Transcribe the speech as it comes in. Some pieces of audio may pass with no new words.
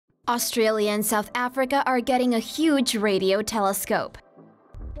Australia and South Africa are getting a huge radio telescope.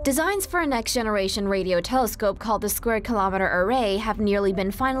 Designs for a next-generation radio telescope called the Square Kilometer Array have nearly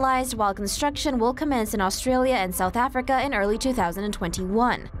been finalized, while construction will commence in Australia and South Africa in early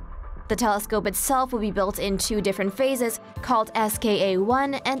 2021. The telescope itself will be built in two different phases called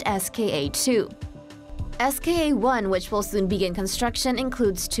SKA-1 and SKA-2. SKA-1, which will soon begin construction,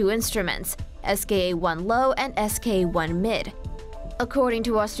 includes two instruments, SKA-1 Low and SKA-1 Mid. According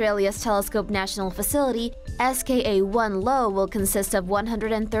to Australia's Telescope National Facility, SKA-1 Low will consist of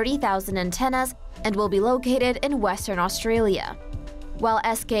 130,000 antennas and will be located in Western Australia, while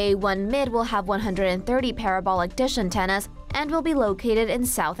SKA-1 Mid will have 130 parabolic dish antennas and will be located in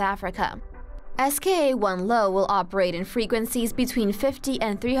South Africa. SKA-1 Low will operate in frequencies between 50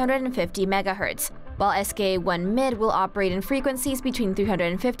 and 350 MHz, while SKA-1 Mid will operate in frequencies between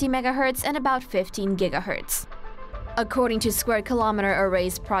 350 MHz and about 15 GHz. According to Square Kilometer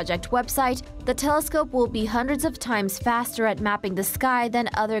Array's project website, the telescope will be hundreds of times faster at mapping the sky than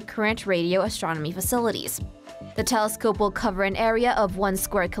other current radio astronomy facilities. The telescope will cover an area of 1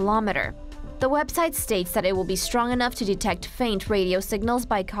 square kilometer. The website states that it will be strong enough to detect faint radio signals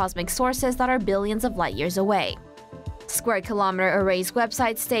by cosmic sources that are billions of light years away. Square Kilometer Array's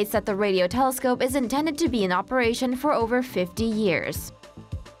website states that the radio telescope is intended to be in operation for over 50 years.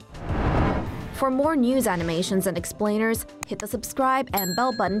 For more news animations and explainers, hit the subscribe and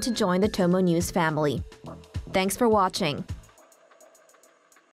bell button to join the TomoNews family. Thanks for watching.